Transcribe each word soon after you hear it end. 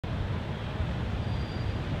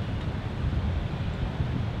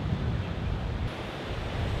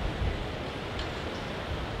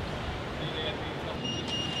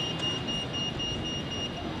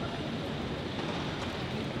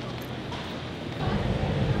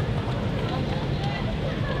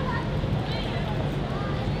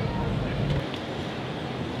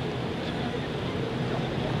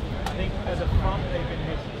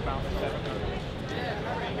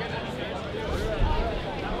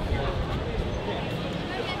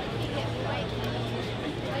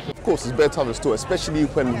Of course, it's better to have a store, especially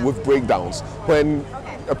when with breakdowns. When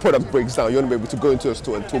a product breaks down, you want to be able to go into a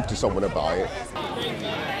store and talk to someone about it.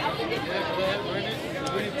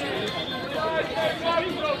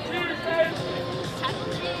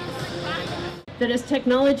 That as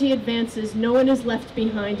technology advances, no one is left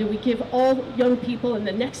behind, and we give all young people and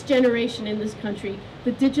the next generation in this country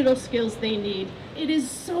the digital skills they need. It is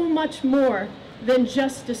so much more than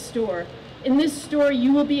just a store. In this store,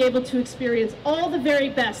 you will be able to experience all the very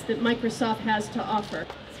best that Microsoft has to offer.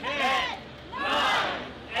 10, 9,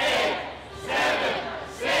 8, 7,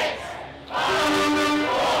 6, 5,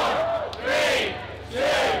 4, 3, 2,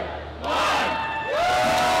 1.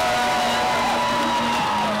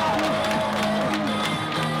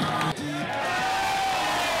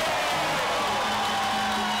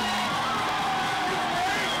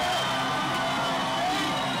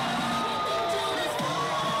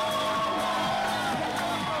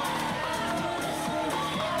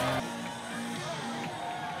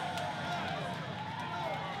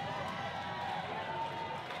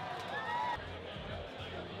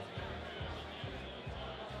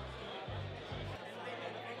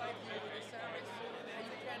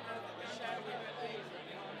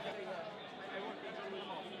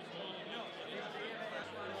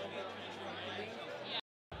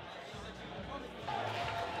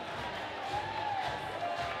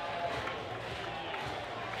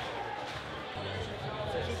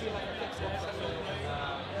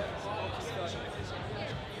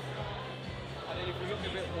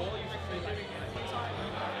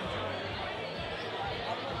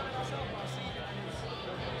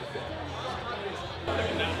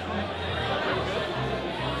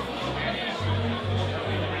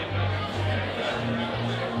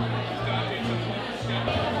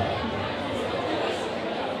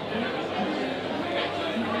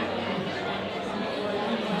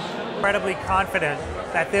 Incredibly confident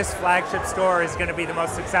that this flagship store is going to be the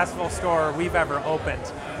most successful store we've ever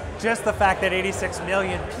opened. Just the fact that 86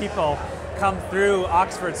 million people come through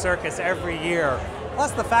Oxford Circus every year,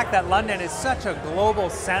 plus the fact that London is such a global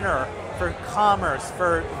center for commerce,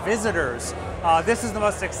 for visitors. This is the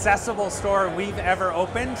most accessible store we've ever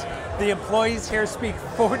opened. The employees here speak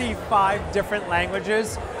 45 different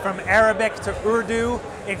languages, from Arabic to Urdu,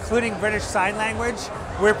 including British Sign Language.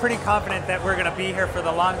 We're pretty confident that we're going to be here for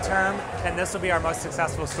the long term, and this will be our most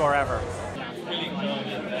successful store ever.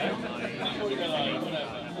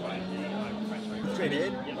 Straight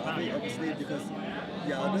in, I think obviously because,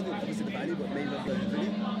 yeah, I don't think obviously the value, but maybe not the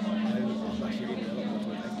value. I'm actually reading a lot more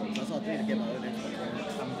towards Xbox. That's what I'm doing to get my own Xbox.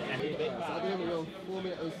 So I've been on the road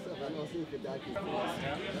 4:07, and I'll see if your dad can do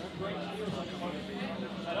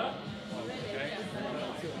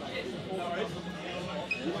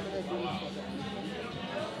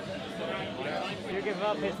You give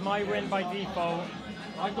up, it's my win by default.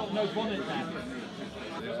 I've got no bonnet now.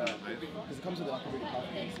 Because it comes with like a really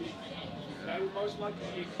powerful.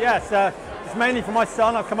 Yes, it's mainly for my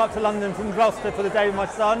son. I've come up to London from Gloucester for the day with my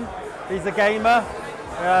son. He's a gamer,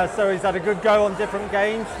 so he's had a good go on different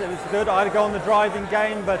games. It was good. I had to go on the driving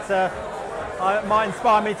game, but it might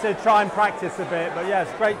inspire me to try and practice a bit. But yeah,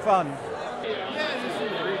 it's great fun.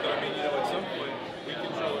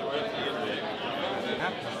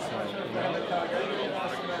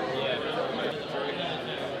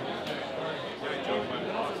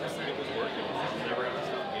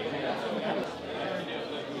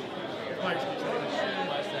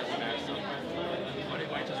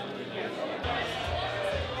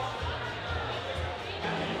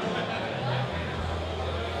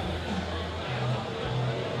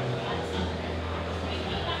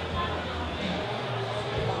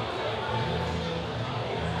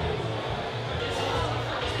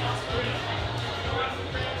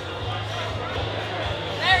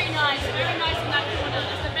 Very nice in that corner.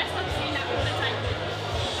 That's the best I've seen that corner take.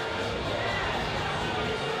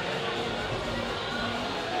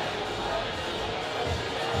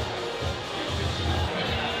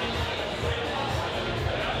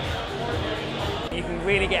 You can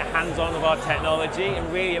really get hands-on with our technology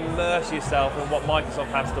and really immerse yourself in what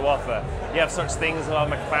Microsoft has to offer. You have such things as our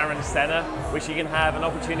McLaren Senna, which you can have an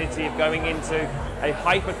opportunity of going into a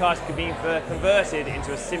hypercar being converted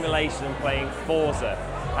into a simulation and playing Forza.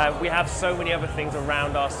 We have so many other things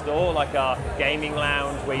around our store, like our gaming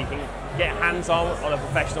lounge, where you can get hands-on on a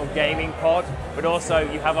professional gaming pod, but also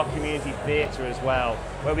you have our community theatre as well,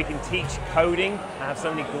 where we can teach coding and have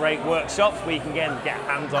so many great workshops where you can get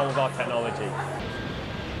hands-on with our technology.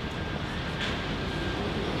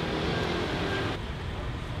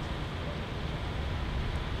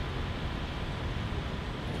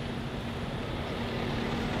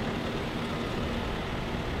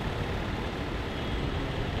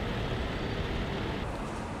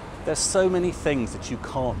 There's so many things that you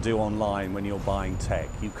can't do online when you're buying tech.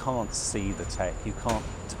 You can't see the tech, you can't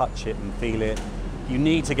touch it and feel it. You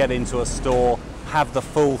need to get into a store, have the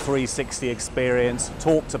full 360 experience,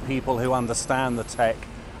 talk to people who understand the tech,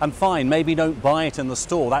 and fine, maybe don't buy it in the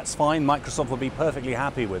store, that's fine, Microsoft will be perfectly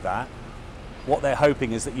happy with that. What they're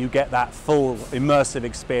hoping is that you get that full immersive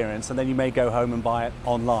experience and then you may go home and buy it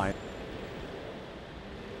online.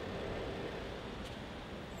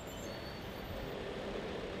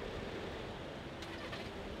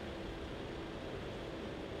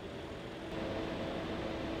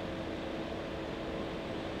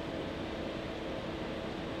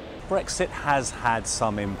 Brexit has had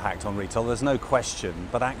some impact on retail, there's no question,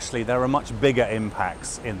 but actually there are much bigger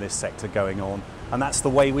impacts in this sector going on, and that's the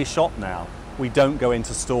way we shop now. We don't go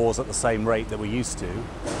into stores at the same rate that we used to,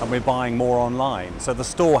 and we're buying more online. So the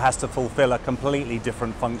store has to fulfill a completely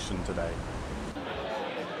different function today.